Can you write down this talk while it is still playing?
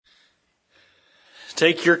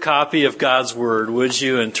Take your copy of God's Word, would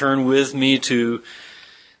you, and turn with me to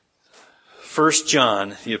 1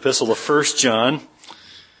 John, the epistle of 1 John.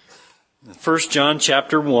 1 John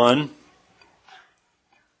chapter 1.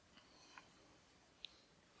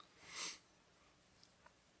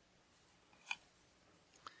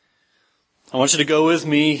 I want you to go with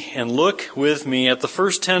me and look with me at the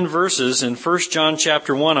first 10 verses in 1 John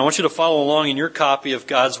chapter 1. I want you to follow along in your copy of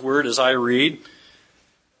God's Word as I read.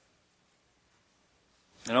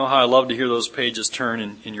 I know how I love to hear those pages turn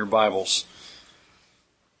in your Bibles.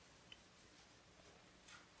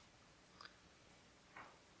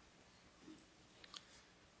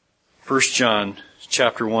 First John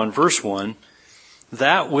chapter 1, verse 1,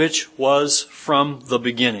 that which was from the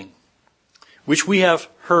beginning, which we have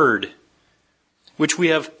heard, which we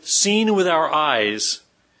have seen with our eyes,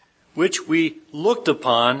 which we looked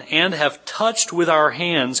upon and have touched with our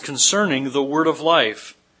hands concerning the word of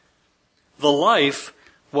life. The life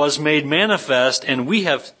was made manifest, and we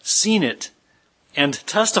have seen it, and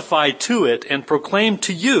testified to it, and proclaimed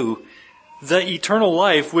to you the eternal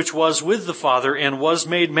life which was with the Father, and was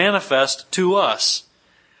made manifest to us.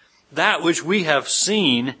 That which we have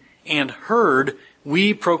seen and heard,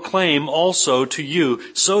 we proclaim also to you,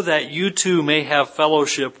 so that you too may have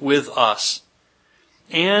fellowship with us.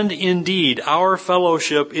 And indeed, our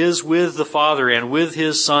fellowship is with the Father and with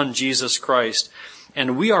His Son, Jesus Christ.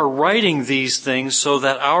 And we are writing these things so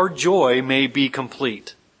that our joy may be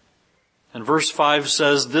complete. And verse 5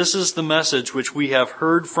 says, this is the message which we have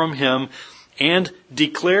heard from Him and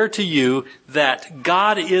declare to you that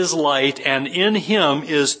God is light, and in Him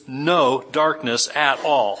is no darkness at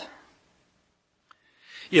all.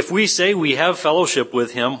 If we say we have fellowship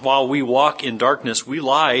with Him while we walk in darkness, we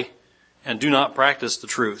lie and do not practice the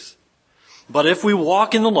truth. But if we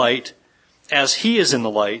walk in the light, as He is in the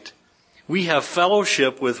light, we have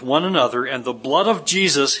fellowship with one another, and the blood of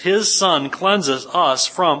Jesus, His Son, cleanses us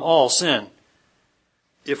from all sin.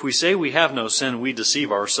 If we say we have no sin, we deceive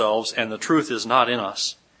ourselves, and the truth is not in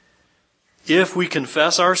us. If we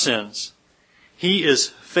confess our sins, He is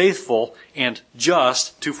faithful and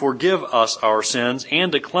just to forgive us our sins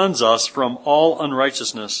and to cleanse us from all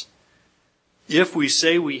unrighteousness. If we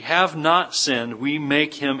say we have not sinned, we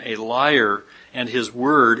make Him a liar, and His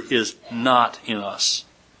word is not in us.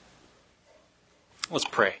 Let's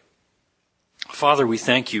pray. Father, we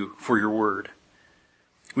thank You for Your word.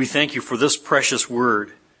 We thank You for this precious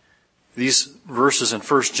word, these verses in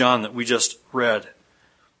 1 John that we just read.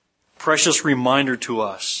 Precious reminder to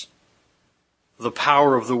us, the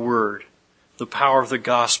power of the word, the power of the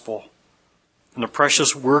gospel, and the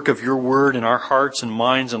precious work of Your word in our hearts and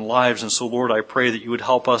minds and lives. And so, Lord, I pray that You would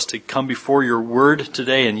help us to come before Your word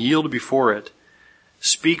today and yield before it.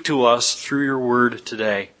 Speak to us through Your word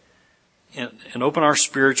today. And open our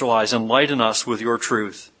spiritual eyes, enlighten us with Your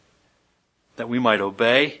truth, that we might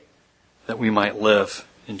obey, that we might live.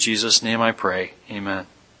 In Jesus' name I pray. Amen.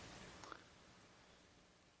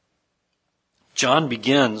 John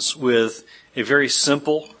begins with a very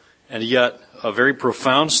simple and yet a very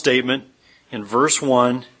profound statement in verse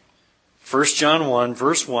 1, 1 John 1,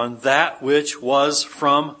 verse 1, that which was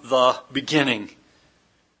from the beginning.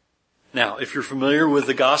 Now, if you're familiar with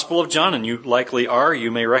the Gospel of John, and you likely are,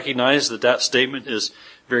 you may recognize that that statement is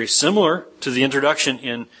very similar to the introduction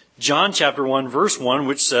in John chapter 1, verse 1,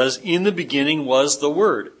 which says, in the beginning was the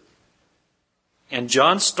Word. And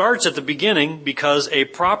John starts at the beginning because a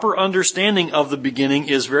proper understanding of the beginning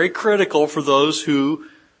is very critical for those who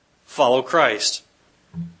follow Christ.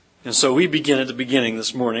 And so we begin at the beginning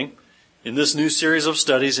this morning in this new series of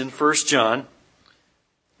studies in 1 John.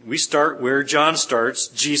 We start where John starts,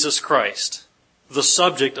 Jesus Christ, the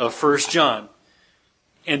subject of 1 John.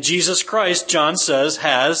 And Jesus Christ, John says,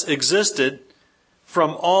 has existed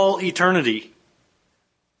from all eternity.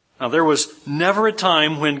 Now, there was never a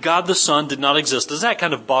time when God the Son did not exist. Does that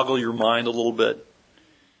kind of boggle your mind a little bit?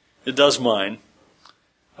 It does mine.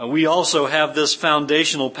 We also have this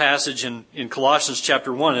foundational passage in Colossians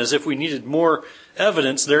chapter 1, as if we needed more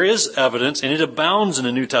evidence. There is evidence, and it abounds in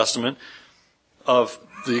the New Testament, of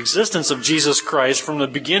the existence of Jesus Christ from the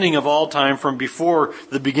beginning of all time, from before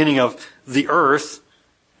the beginning of the earth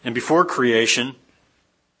and before creation.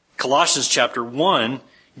 Colossians chapter 1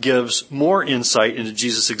 gives more insight into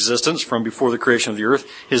Jesus' existence from before the creation of the earth,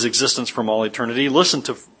 His existence from all eternity. Listen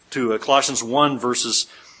to Colossians 1 verses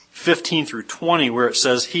 15 through 20, where it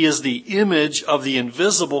says, He is the image of the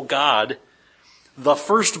invisible God, the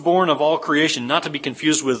firstborn of all creation, not to be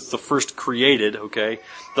confused with the first created, okay?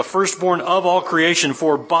 The firstborn of all creation,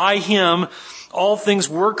 for by Him all things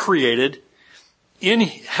were created in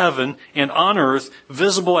heaven and on earth,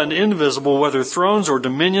 visible and invisible, whether thrones or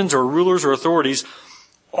dominions or rulers or authorities.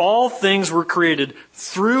 All things were created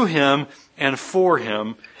through Him and for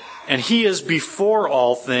Him, and He is before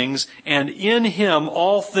all things, and in Him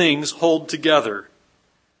all things hold together.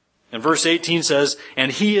 And verse 18 says,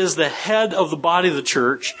 and He is the head of the body of the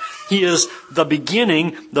church. He is the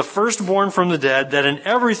beginning, the firstborn from the dead, that in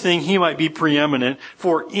everything He might be preeminent.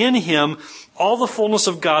 For in Him all the fullness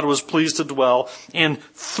of God was pleased to dwell, and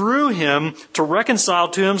through Him to reconcile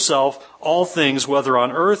to Himself all things, whether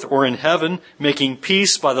on earth or in heaven, making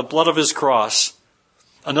peace by the blood of His cross.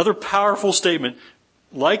 Another powerful statement,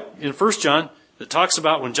 like in 1 John, that talks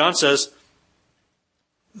about when John says,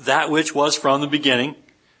 that which was from the beginning.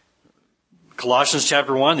 Colossians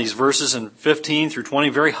chapter 1, these verses in 15 through 20,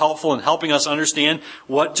 very helpful in helping us understand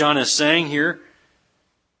what John is saying here.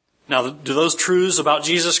 Now, do those truths about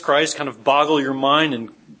Jesus Christ kind of boggle your mind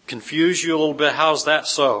and confuse you a little bit? How's that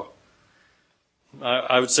so?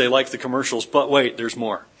 I would say like the commercials, but wait, there's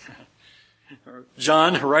more.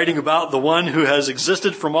 John, writing about the one who has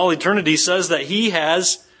existed from all eternity, says that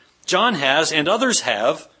John has, and others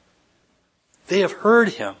have, they have heard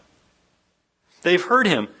Him. They've heard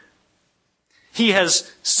Him. He has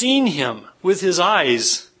seen Him with his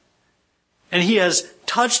eyes, and he has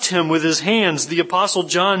touched Him with his hands. The Apostle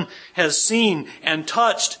John has seen and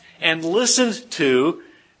touched and listened to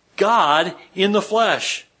God in the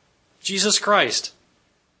flesh, Jesus Christ.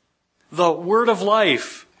 The Word of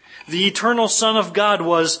life, the eternal Son of God,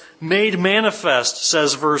 was made manifest,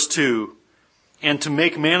 says verse 2. And to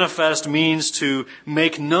make manifest means to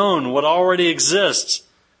make known what already exists.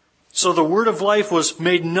 So the Word of life was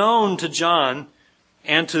made known to John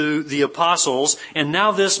and to the apostles, and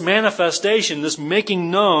now this manifestation, this making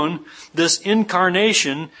known, this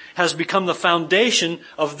incarnation has become the foundation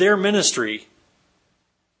of their ministry.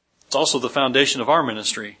 It's also the foundation of our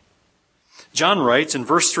ministry. John writes in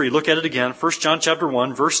verse 3, look at it again, 1 John chapter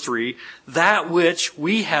 1, verse 3, that which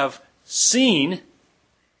we have seen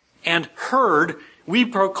and heard, we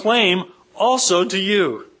proclaim also to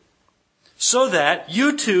you, so that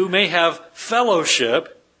you too may have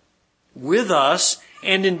fellowship with us.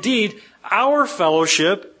 And indeed, our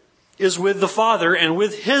fellowship is with the Father and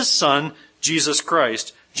with His Son, Jesus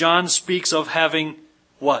Christ. John speaks of having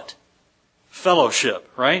what? Fellowship,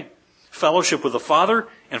 right? Fellowship with the Father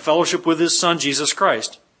and fellowship with His Son, Jesus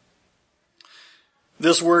Christ.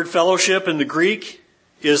 This word fellowship in the Greek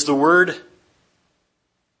is the word,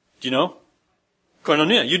 do you know?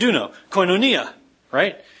 Koinonia. You do know. Koinonia,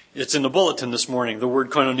 right? It's in the bulletin this morning, the word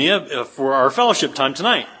koinonia for our fellowship time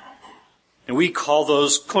tonight. And we call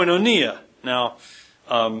those koinonia. Now,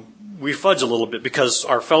 we fudge a little bit because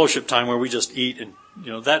our fellowship time where we just eat and,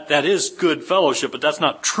 that is good fellowship, but that's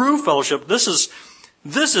not true fellowship. This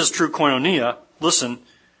is true koinonia. Listen,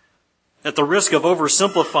 at the risk of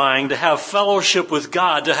oversimplifying, to have fellowship with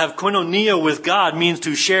God, to have koinonia with God means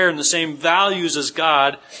to share in the same values as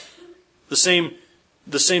God, the same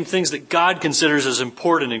things that God considers as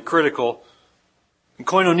important and critical. And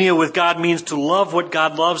koinonia with God means to love what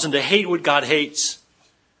God loves and to hate what God hates.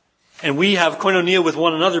 And we have koinonia with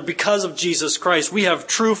one another because of Jesus Christ. We have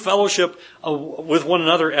true fellowship with one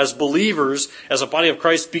another as believers, as a body of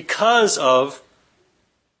Christ, because of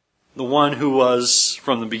the one who was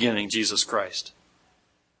from the beginning, Jesus Christ.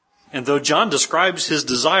 And though John describes his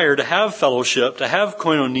desire to have fellowship, to have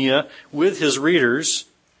koinonia with his readers,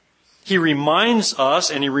 he reminds us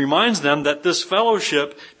and he reminds them that this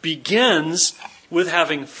fellowship begins with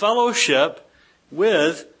having fellowship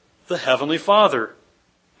with the Heavenly Father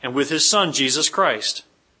and with His Son, Jesus Christ.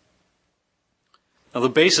 Now the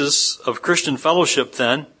basis of Christian fellowship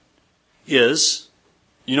then is,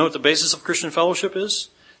 you know what the basis of Christian fellowship is?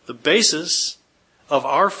 The basis of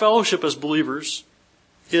our fellowship as believers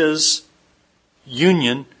is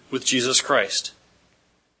union with Jesus Christ.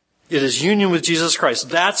 It is union with Jesus Christ.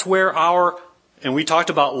 That's where and we talked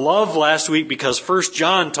about love last week because 1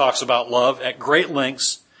 John talks about love at great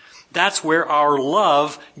lengths. That's where our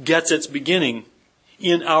love gets its beginning,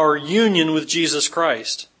 in our union with Jesus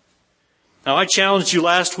Christ. Now, I challenged you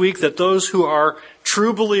last week that those who are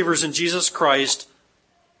true believers in Jesus Christ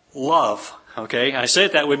love. Okay? I say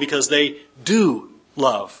it that way because they do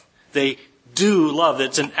love. They do love.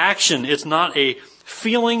 It's an action. It's not a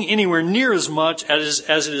feeling anywhere near as much as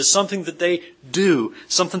it is something that they do,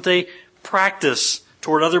 something they practice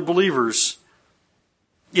toward other believers.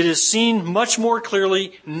 It is seen much more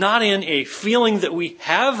clearly, not in a feeling that we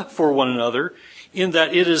have for one another, in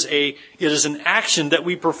that it is an action that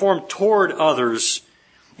we perform toward others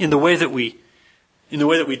in the way that we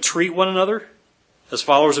treat one another as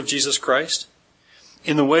followers of Jesus Christ,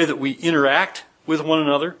 in the way that we interact with one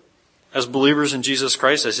another as believers in Jesus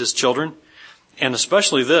Christ, as His children, And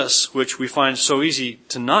especially this, which we find so easy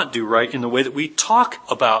to not do right, in the way that we talk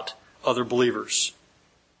about other believers.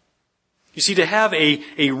 You see, to have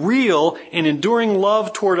a real and enduring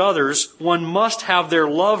love toward others, one must have their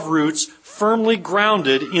love roots firmly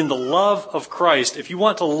grounded in the love of Christ. If you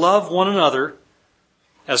want to love one another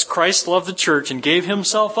as Christ loved the church and gave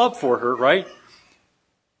himself up for her, right?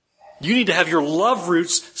 You need to have your love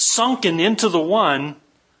roots sunken into the one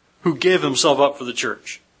who gave himself up for the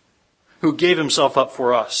church, who gave himself up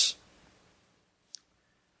for us.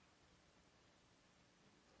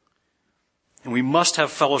 And we must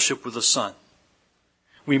have fellowship with the Son.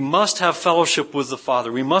 We must have fellowship with the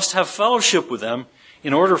Father. We must have fellowship with them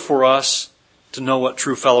in order for us to know what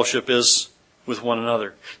true fellowship is with one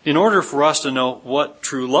another. In order for us to know what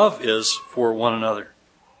true love is for one another.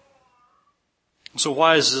 So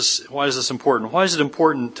why is this important? Why is it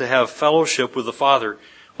important to have fellowship with the Father?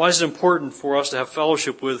 Why is it important for us to have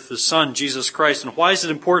fellowship with the Son, Jesus Christ? And why is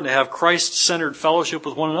it important to have Christ-centered fellowship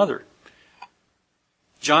with one another?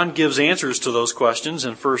 John gives answers to those questions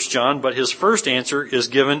in 1 John, but his first answer is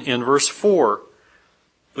given in verse 4.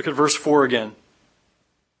 Look at verse 4 again.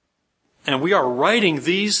 And we are writing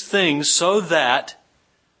these things so that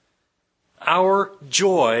our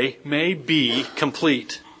joy may be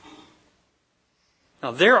complete.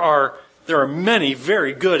 Now there are many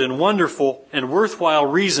very good and wonderful and worthwhile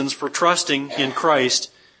reasons for trusting in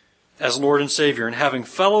Christ as Lord and Savior and having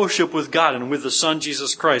fellowship with God and with the Son,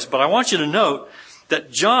 Jesus Christ. But I want you to note that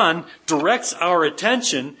John directs our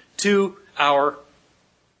attention to our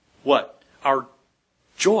what? Our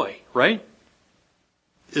joy, right?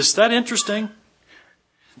 Is that interesting?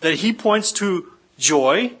 That he points to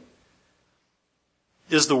joy.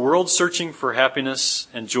 Is the world searching for happiness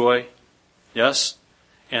and joy? Yes.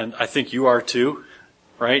 And I think you are too,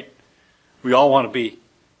 right? We all want to be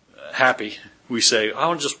happy. We say,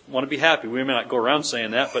 I just want to be happy. We may not go around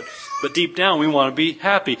saying that, but deep down we want to be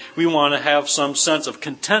happy. We want to have some sense of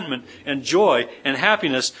contentment and joy and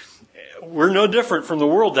happiness. We're no different from the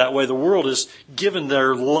world that way. The world has given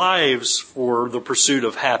their lives for the pursuit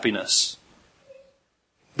of happiness.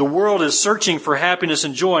 The world is searching for happiness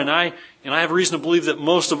and joy, and I have reason to believe that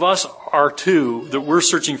most of us are too, that we're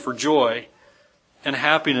searching for joy and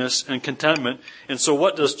happiness and contentment. And so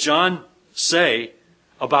what does John say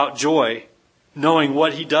about joy, knowing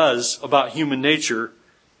what he does about human nature?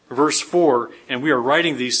 Verse 4, and we are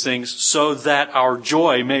writing these things so that our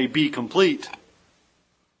joy may be complete.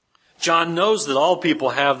 John knows that all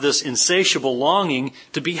people have this insatiable longing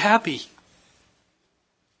to be happy.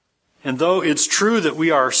 And though it's true that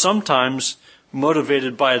we are sometimes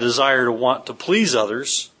motivated by a desire to want to please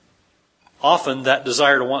others, often that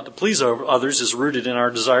desire to want to please others is rooted in our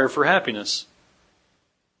desire for happiness.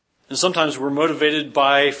 And sometimes we're motivated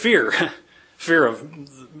by fear. Fear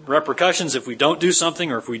of repercussions if we don't do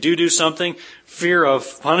something, or if we do something. Fear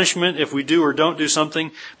of punishment if we do or don't do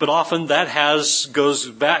something. But often that goes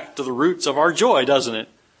back to the roots of our joy, doesn't it?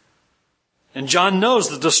 And John knows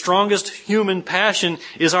that the strongest human passion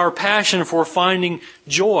is our passion for finding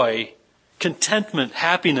joy, contentment,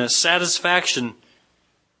 happiness, satisfaction.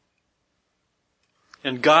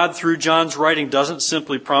 And God, through John's writing, doesn't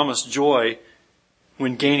simply promise joy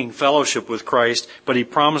when gaining fellowship with Christ, but he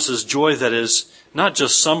promises joy that is not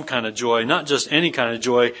just some kind of joy, not just any kind of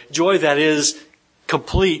joy, joy that is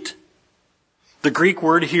complete. The Greek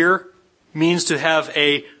word here means to have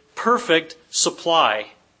a perfect supply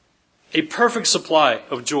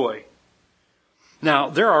of joy. Now,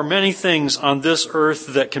 there are many things on this earth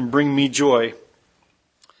that can bring me joy.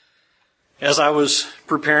 As I was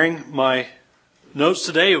preparing my notes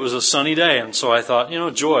today, it was a sunny day, and so I thought,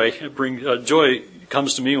 joy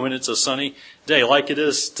comes to me when it's a sunny day, like it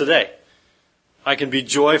is today. I can be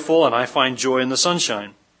joyful, and I find joy in the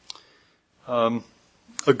sunshine.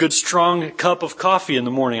 A good strong cup of coffee in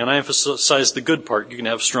the morning, and I emphasize the good part. You can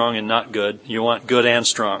have strong and not good. You want good and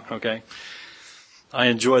strong, okay? I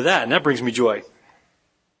enjoy that, and that brings me joy.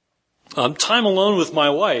 Time alone with my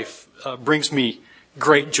wife brings me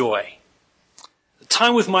great joy.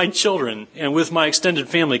 Time with my children and with my extended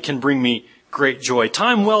family can bring me great joy.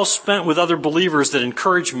 Time well spent with other believers that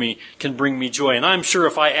encourage me can bring me joy. And I'm sure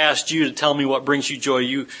if I asked you to tell me what brings you joy,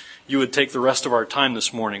 you would take the rest of our time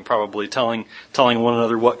this morning probably telling one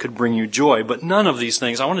another what could bring you joy. But none of these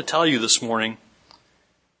things I want to tell you this morning.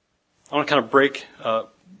 I want to kind of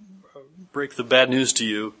break the bad news to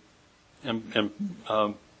you and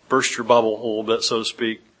burst your bubble a little bit, so to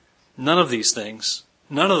speak. None of these things,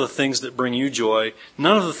 none of the things that bring you joy,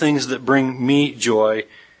 none of the things that bring me joy,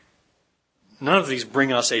 none of these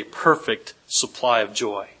bring us a perfect supply of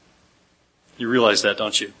joy. You realize that,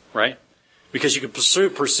 don't you? Right? Because you can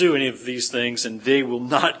pursue any of these things and they will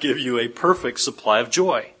not give you a perfect supply of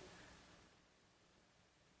joy.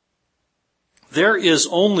 There is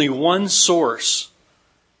only one source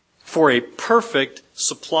for a perfect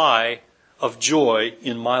supply of joy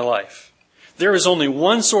in my life. There is only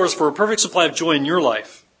one source for a perfect supply of joy in your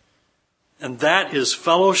life. And that is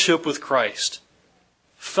fellowship with Christ.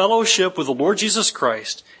 Fellowship with the Lord Jesus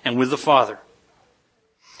Christ and with the Father.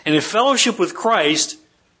 And if fellowship with Christ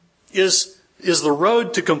is the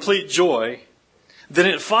road to complete joy, then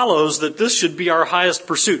it follows that this should be our highest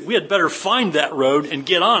pursuit. We had better find that road and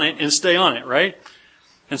get on it and stay on it, right?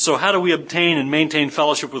 And so how do we obtain and maintain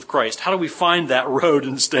fellowship with Christ? How do we find that road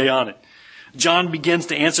and stay on it? John begins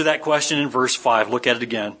to answer that question in verse 5. Look at it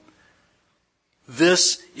again.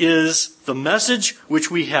 This is the message which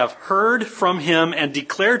we have heard from him and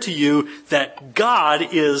declare to you, that God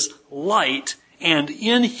is light and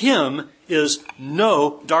in him is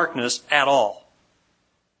no darkness at all.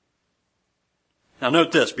 Now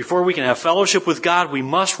note this, before we can have fellowship with God, we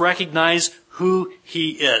must recognize who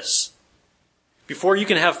he is. Before you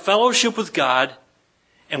can have fellowship with God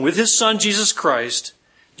and with his Son Jesus Christ,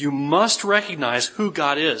 you must recognize who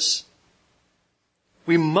God is.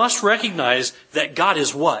 We must recognize that God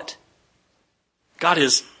is what? God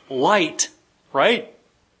is light, right?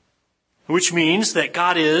 Which means that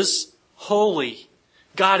God is holy.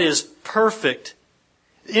 God is perfect.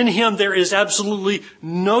 In him there is absolutely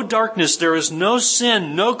no darkness. There is no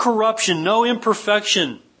sin, no corruption, no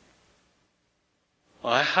imperfection.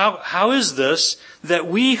 Well, how is this that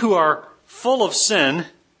we who are full of sin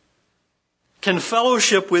can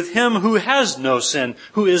fellowship with him who has no sin,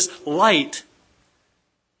 who is light?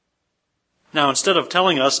 Now, instead of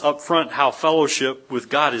telling us up front how fellowship with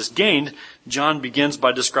God is gained, John begins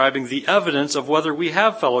by describing the evidence of whether we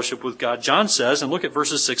have fellowship with God. John says, and look at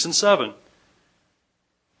verses 6 and 7.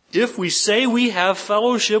 If we say we have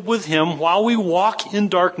fellowship with him while we walk in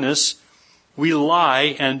darkness, we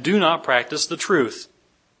lie and do not practice the truth.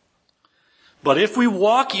 But if we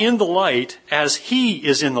walk in the light as he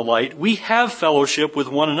is in the light, we have fellowship with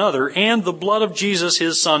one another, and the blood of Jesus,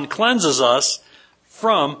 his Son, cleanses us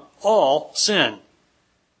from all sin.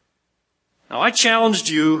 Now, I challenged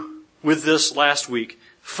you with this last week.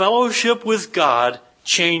 Fellowship with God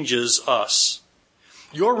changes us.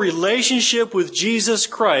 Your relationship with Jesus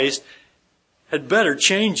Christ had better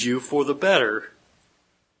change you for the better.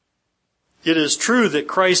 It is true that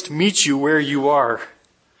Christ meets you where you are,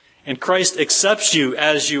 and Christ accepts you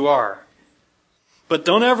as you are. But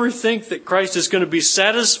don't ever think that Christ is going to be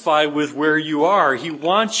satisfied with where you are. He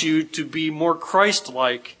wants you to be more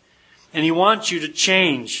Christ-like. And he wants you to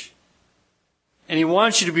change. And he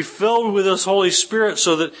wants you to be filled with His Holy Spirit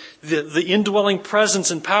so that the indwelling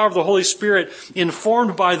presence and power of the Holy Spirit,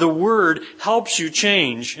 informed by the Word, helps you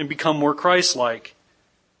change and become more Christ-like.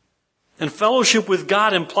 And fellowship with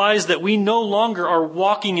God implies that we no longer are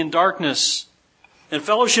walking in darkness. And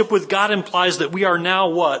fellowship with God implies that we are now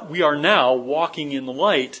what? We are now walking in the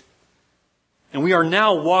light. And we are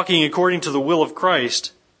now walking according to the will of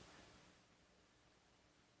Christ.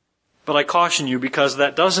 But I caution you, because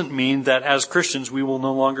that doesn't mean that as Christians we will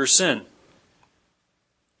no longer sin.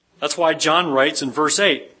 That's why John writes in verse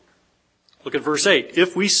 8. Look at verse 8.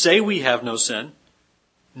 If we say we have no sin,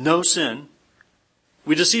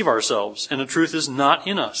 we deceive ourselves, and the truth is not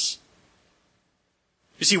in us.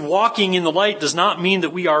 You see, walking in the light does not mean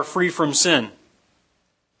that we are free from sin.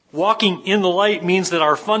 Walking in the light means that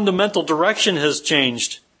our fundamental direction has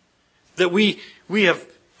changed. That we have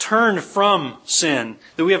turned from sin,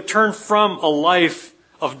 that we have turned from a life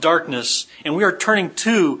of darkness, and we are turning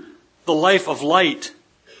to the life of light.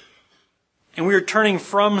 And we are turning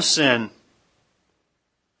from sin.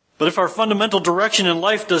 But if our fundamental direction in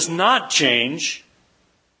life does not change,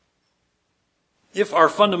 if our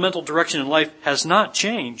fundamental direction in life has not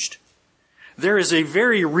changed, there is a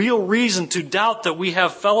very real reason to doubt that we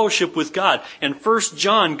have fellowship with God. And 1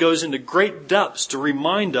 John goes into great depths to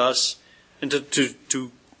remind us and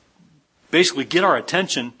to basically get our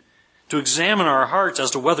attention, to examine our hearts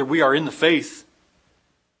as to whether we are in the faith.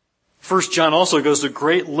 1 John also goes to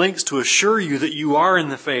great lengths to assure you that you are in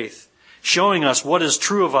the faith, showing us what is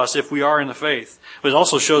true of us if we are in the faith. But it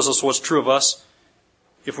also shows us what's true of us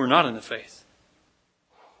if we're not in the faith.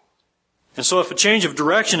 And so if a change of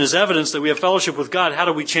direction is evidence that we have fellowship with God, how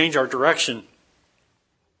do we change our direction?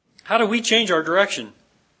 How do we change our direction?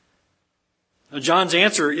 Now, John's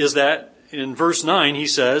answer is that in verse 9, he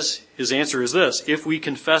says, his answer is this: if we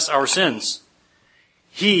confess our sins,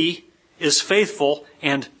 He is faithful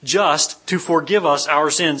and just to forgive us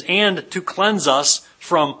our sins and to cleanse us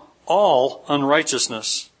from all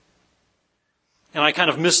unrighteousness. And I kind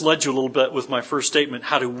of misled you a little bit with my first statement.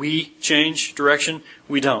 How do we change direction?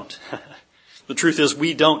 We don't. The truth is,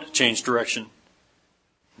 we don't change direction.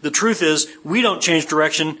 The truth is, we don't change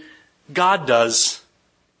direction. God does.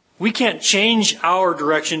 We can't change our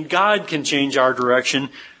direction. God can change our direction.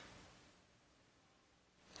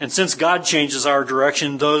 And since God changes our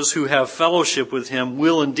direction, those who have fellowship with Him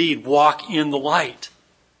will indeed walk in the light.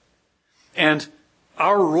 And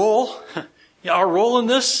our role in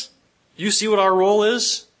this, you see what our role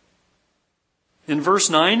is? In verse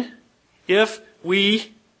 9, if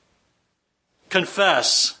we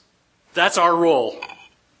confess, that's our role.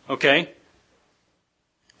 Okay?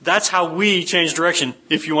 That's how we change direction,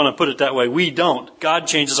 if you want to put it that way. We don't. God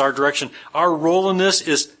changes our direction. Our role in this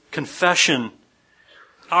is confession.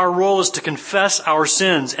 Our role is to confess our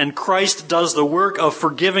sins, and Christ does the work of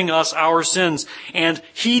forgiving us our sins, and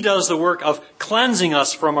He does the work of cleansing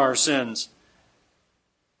us from our sins.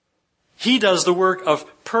 He does the work of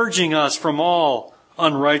purging us from all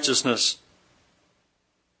unrighteousness.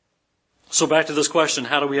 So back to this question,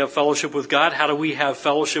 how do we have fellowship with God? How do we have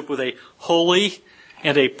fellowship with a holy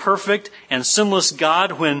and a perfect and sinless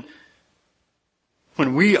God when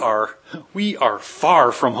we are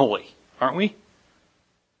far from holy, aren't we?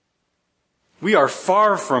 We are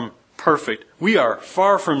far from perfect. We are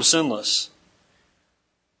far from sinless.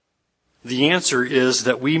 The answer is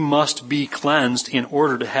that we must be cleansed in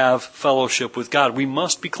order to have fellowship with God. We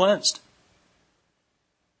must be cleansed.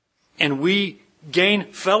 And we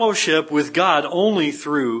gain fellowship with God only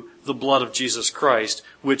through the blood of Jesus Christ,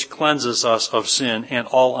 which cleanses us of sin and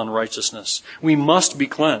all unrighteousness. We must be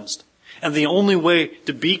cleansed. And the only way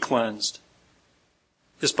to be cleansed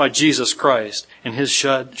is by Jesus Christ and His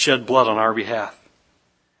shed blood on our behalf.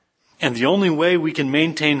 And the only way we can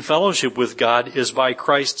maintain fellowship with God is by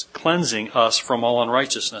Christ cleansing us from all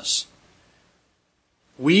unrighteousness.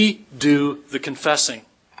 We do the confessing.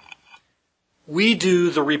 We do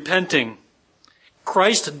the repenting.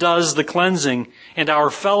 Christ does the cleansing, and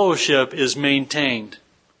our fellowship is maintained.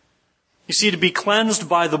 You see, to be cleansed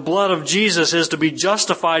by the blood of Jesus is to be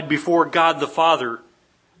justified before God the Father.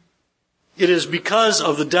 It is because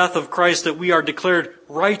of the death of Christ that we are declared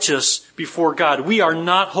righteous before God. We are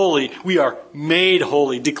not holy. We are made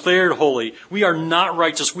holy, declared holy. We are not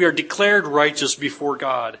righteous. We are declared righteous before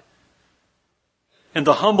God. And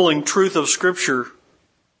the humbling truth of Scripture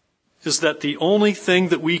is that the only thing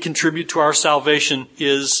that we contribute to our salvation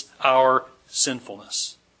is our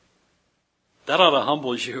sinfulness. That ought to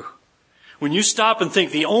humble you. When you stop and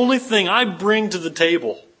think, the only thing I bring to the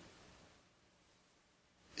table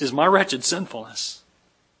is my wretched sinfulness.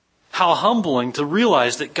 How humbling to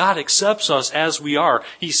realize that God accepts us as we are.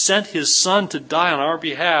 He sent His Son to die on our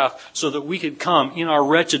behalf so that we could come in our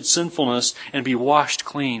wretched sinfulness and be washed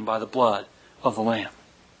clean by the blood of the Lamb.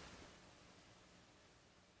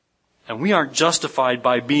 And we aren't justified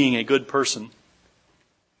by being a good person.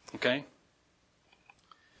 Okay?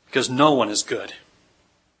 Because no one is good.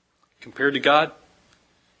 Compared to God,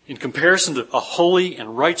 in comparison to a holy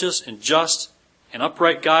and righteous and just and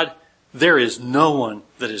upright God, there is no one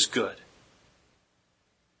that is good.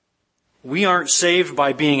 We aren't saved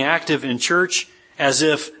by being active in church as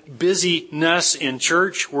if busyness in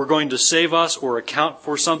church were going to save us or account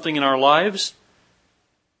for something in our lives.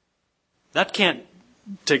 That can't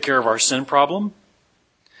take care of our sin problem.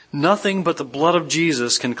 Nothing but the blood of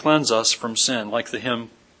Jesus can cleanse us from sin, like the hymn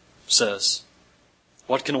says.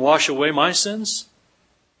 What can wash away my sins?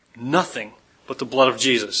 Nothing but the blood of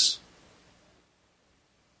Jesus.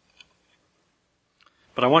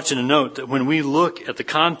 But I want you to note that when we look at the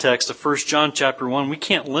context of 1 John chapter 1, we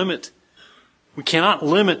cannot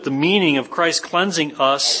limit the meaning of Christ cleansing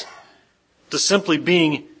us to simply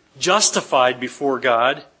being justified before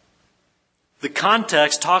God. The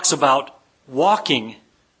context talks about walking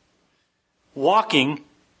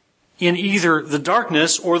in either the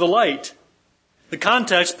darkness or the light. The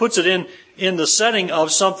context puts it in the setting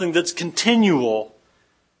of something that's continual.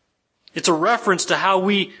 It's a reference to how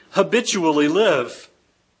we habitually live.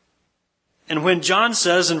 And when John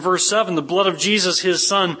says in verse 7, the blood of Jesus, His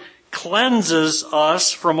Son, cleanses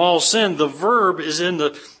us from all sin, the verb is in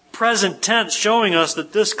the present tense, showing us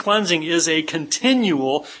that this cleansing is a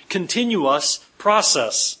continuous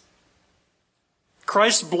process.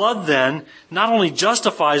 Christ's blood then not only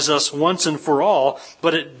justifies us once and for all,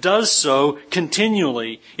 but it does so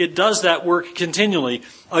continually. It does that work continually,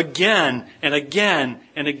 again and again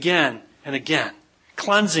and again and again,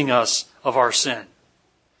 cleansing us of our sin.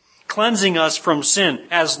 Cleansing us from sin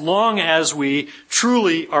as long as we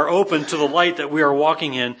truly are open to the light that we are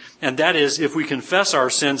walking in, and that is if we confess our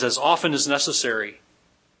sins as often as necessary.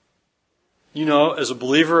 You know, as a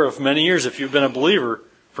believer of many years, if you've been a believer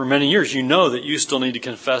for many years, you know that you still need to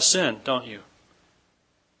confess sin, don't you?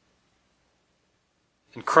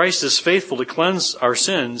 And Christ is faithful to cleanse our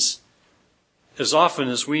sins as often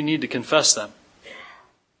as we need to confess them.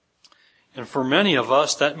 And for many of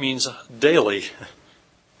us, that means daily,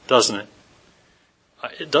 doesn't it?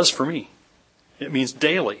 It does for me. It means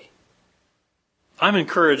daily. I'm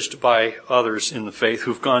encouraged by others in the faith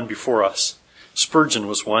who've gone before us. Spurgeon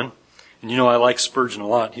was one. And you know, I like Spurgeon a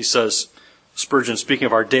lot. He says, Spurgeon, speaking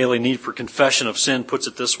of our daily need for confession of sin, puts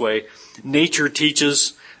it this way: nature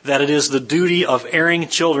teaches that it is the duty of erring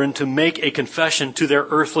children to make a confession to their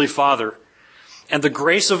earthly father. And the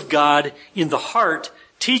grace of God in the heart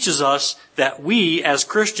teaches us that we, as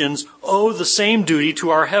Christians, owe the same duty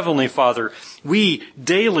to our Heavenly Father. We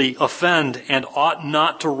daily offend and ought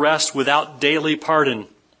not to rest without daily pardon.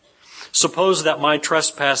 Suppose that my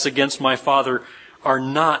trespass against my Father are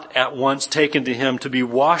not at once taken to Him to be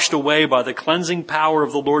washed away by the cleansing power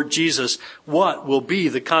of the Lord Jesus. What will be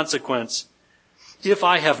the consequence? If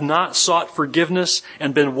I have not sought forgiveness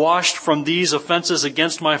and been washed from these offenses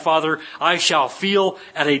against my Father, I shall feel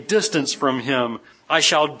at a distance from Him. I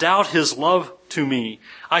shall doubt His love to me.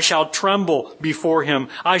 I shall tremble before Him.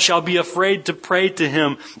 I shall be afraid to pray to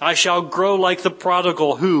Him. I shall grow like the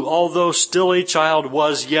prodigal who, although still a child,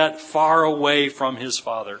 was yet far away from his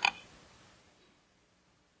father.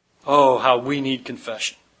 Oh, how we need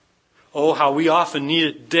confession. Oh, how we often need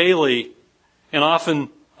it daily, and often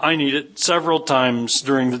I need it several times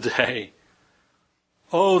during the day.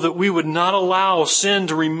 Oh, that we would not allow sin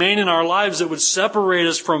to remain in our lives that would separate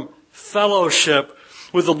us from fellowship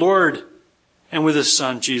with the Lord and with His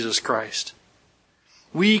Son, Jesus Christ.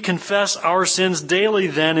 We confess our sins daily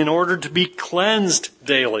then in order to be cleansed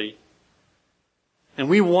daily. And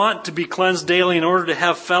we want to be cleansed daily in order to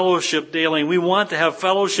have fellowship daily. And we want to have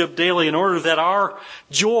fellowship daily in order that our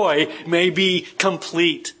joy may be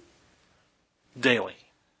complete daily.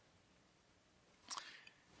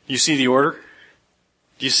 You see the order?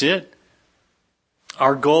 Do you see it?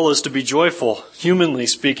 Our goal is to be joyful. Humanly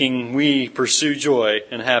speaking, we pursue joy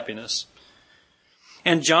and happiness.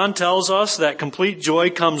 And John tells us that complete joy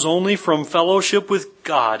comes only from fellowship with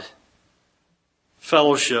God.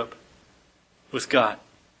 Fellowship with God.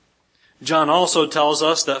 John also tells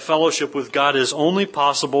us that fellowship with God is only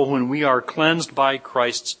possible when we are cleansed by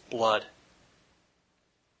Christ's blood.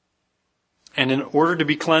 And in order to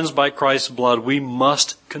be cleansed by Christ's blood, we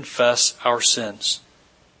must confess our sins.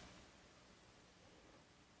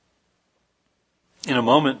 In a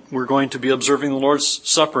moment, we're going to be observing the Lord's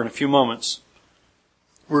Supper in a few moments.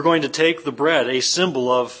 We're going to take the bread, a symbol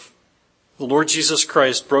of the Lord Jesus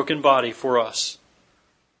Christ's broken body for us,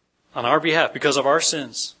 on our behalf, because of our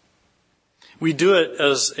sins. We do it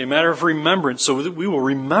as a matter of remembrance, so that we will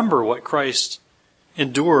remember what Christ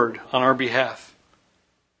endured on our behalf.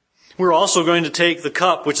 We're also going to take the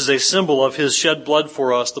cup, which is a symbol of His shed blood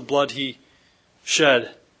for us, the blood He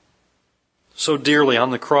shed so dearly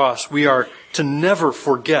on the cross. We are to never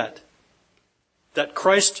forget that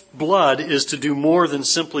Christ's blood is to do more than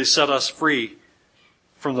simply set us free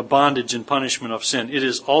from the bondage and punishment of sin. It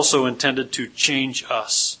is also intended to change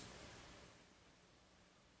us.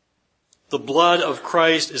 The blood of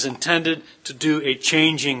Christ is intended to do a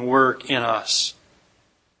changing work in us.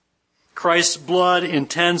 Christ's blood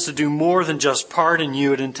intends to do more than just pardon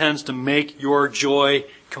you. It intends to make your joy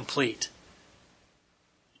complete.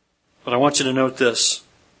 But I want you to note this.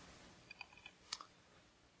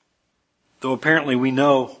 Though apparently we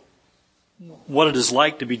know what it is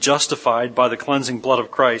like to be justified by the cleansing blood of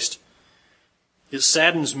Christ, it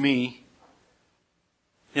saddens me,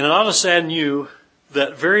 and it ought to sadden you,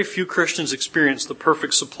 that very few Christians experience the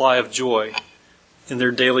perfect supply of joy in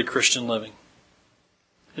their daily Christian living.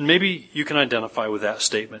 And maybe you can identify with that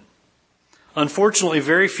statement. Unfortunately,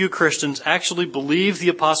 very few Christians actually believe the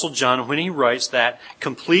Apostle John when he writes that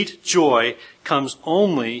complete joy comes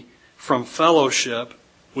only from fellowship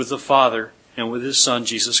with the Father and with His Son,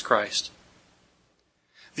 Jesus Christ.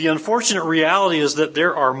 The unfortunate reality is that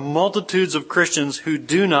there are multitudes of Christians who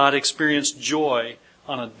do not experience joy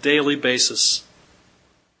on a daily basis.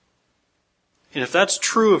 And if that's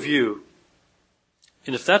true of you,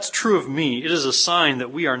 and if that's true of me, it is a sign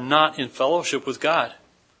that we are not in fellowship with God.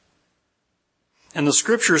 And the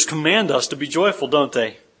Scriptures command us to be joyful, don't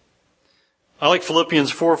they? I like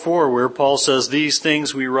Philippians 4:4, where Paul says, these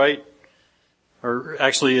things we write, or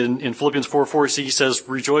actually in Philippians 4:4, he says,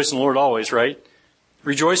 rejoice in the Lord always, right?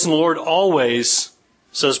 Rejoice in the Lord always,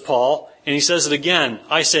 says Paul. And he says it again.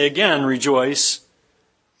 I say again, rejoice.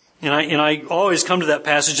 And I always come to that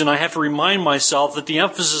passage and I have to remind myself that the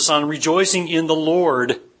emphasis on rejoicing in the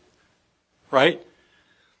Lord right?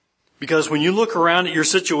 Because when you look around at your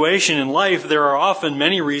situation in life, there are often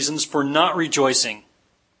many reasons for not rejoicing.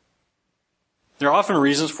 There are often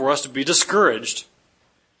reasons for us to be discouraged.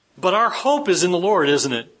 But our hope is in the Lord,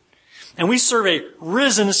 isn't it? And we serve a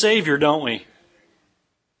risen Savior, don't we?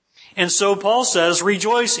 And so Paul says,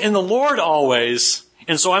 rejoice in the Lord always.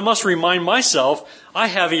 And so I must remind myself, I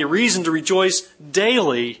have a reason to rejoice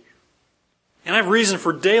daily. And I have reason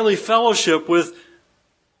for daily fellowship with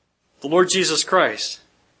the Lord Jesus Christ.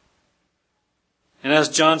 And as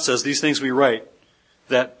John says, these things we write,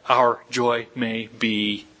 that our joy may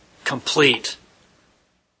be complete.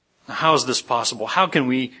 Now, how is this possible? How can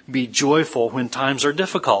we be joyful when times are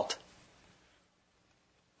difficult?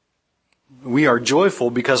 We are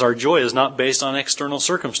joyful because our joy is not based on external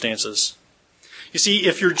circumstances. You see,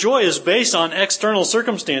 if your joy is based on external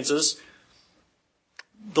circumstances,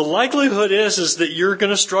 the likelihood is that you're going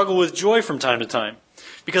to struggle with joy from time to time.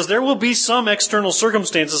 Because there will be some external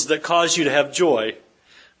circumstances that cause you to have joy.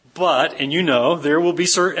 But, and you know, there will be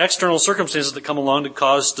external circumstances that come along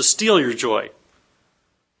to steal your joy.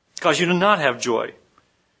 Cause you to not have joy.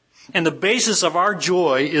 And the basis of our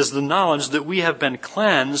joy is the knowledge that we have been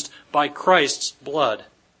cleansed by Christ's blood.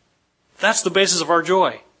 That's the basis of our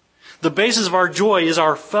joy. The basis of our joy is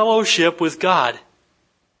our fellowship with God,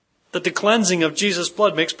 that the cleansing of Jesus'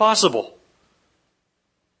 blood makes possible.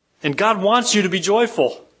 And God wants you to be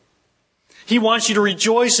joyful. He wants you to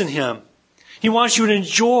rejoice in Him. He wants you to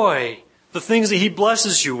enjoy the things that He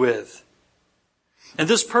blesses you with. And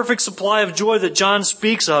this perfect supply of joy that John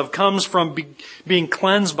speaks of comes from being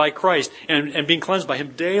cleansed by Christ and being cleansed by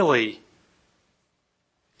Him daily.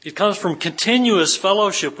 It comes from continuous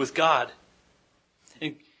fellowship with God.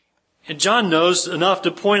 And John knows enough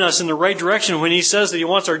to point us in the right direction when he says that he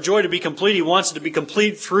wants our joy to be complete. He wants it to be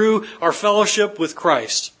complete through our fellowship with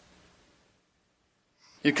Christ.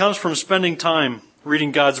 It comes from spending time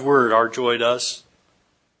reading God's Word, our joy does.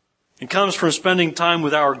 It comes from spending time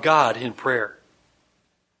with our God in prayer.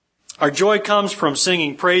 Our joy comes from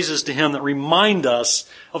singing praises to Him that remind us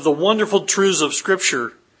of the wonderful truths of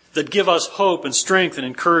Scripture that give us hope and strength and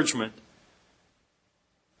encouragement.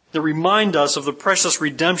 That remind us of the precious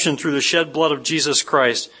redemption through the shed blood of Jesus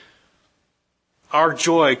Christ. Our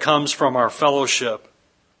joy comes from our fellowship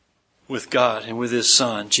with God and with His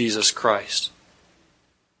Son, Jesus Christ.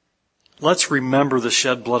 Let's remember the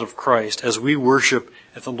shed blood of Christ as we worship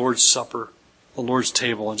at the Lord's Supper, the Lord's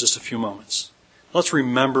table in just a few moments. Let's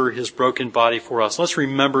remember His broken body for us. Let's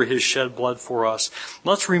remember His shed blood for us.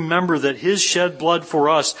 Let's remember that His shed blood for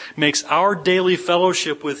us makes our daily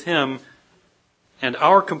fellowship with Him and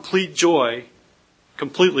our complete joy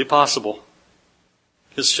completely possible.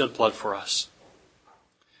 His shed blood for us.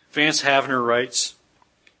 Vance Havner writes,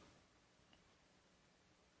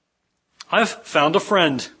 I've found a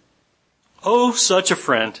friend. Oh, such a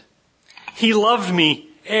friend. He loved me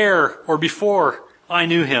ere or before I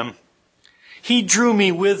knew Him. He drew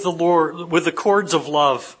me with the Lord, with the cords of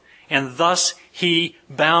love, and thus He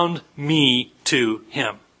bound me to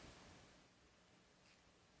Him.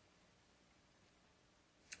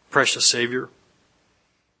 Precious Savior,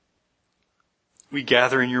 we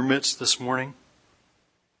gather in your midst this morning,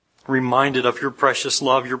 reminded of your precious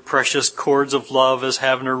love, your precious cords of love, as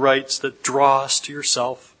Havner writes, that draw us to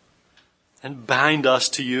yourself and bind us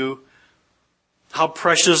to you. How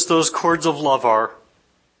precious those cords of love are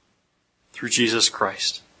through Jesus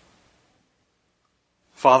Christ.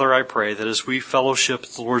 Father, I pray that as we fellowship at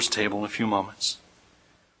the Lord's table in a few moments,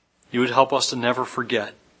 you would help us to never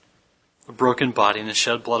forget the broken body and the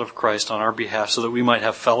shed blood of Christ on our behalf so that we might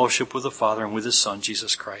have fellowship with the Father and with His Son,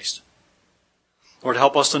 Jesus Christ. Lord,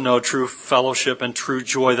 help us to know true fellowship and true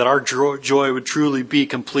joy, that our joy would truly be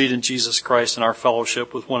complete in Jesus Christ, and our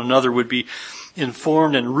fellowship with one another would be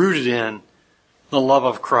informed and rooted in the love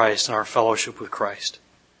of Christ and our fellowship with Christ.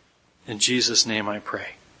 In Jesus' name I pray.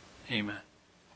 Amen.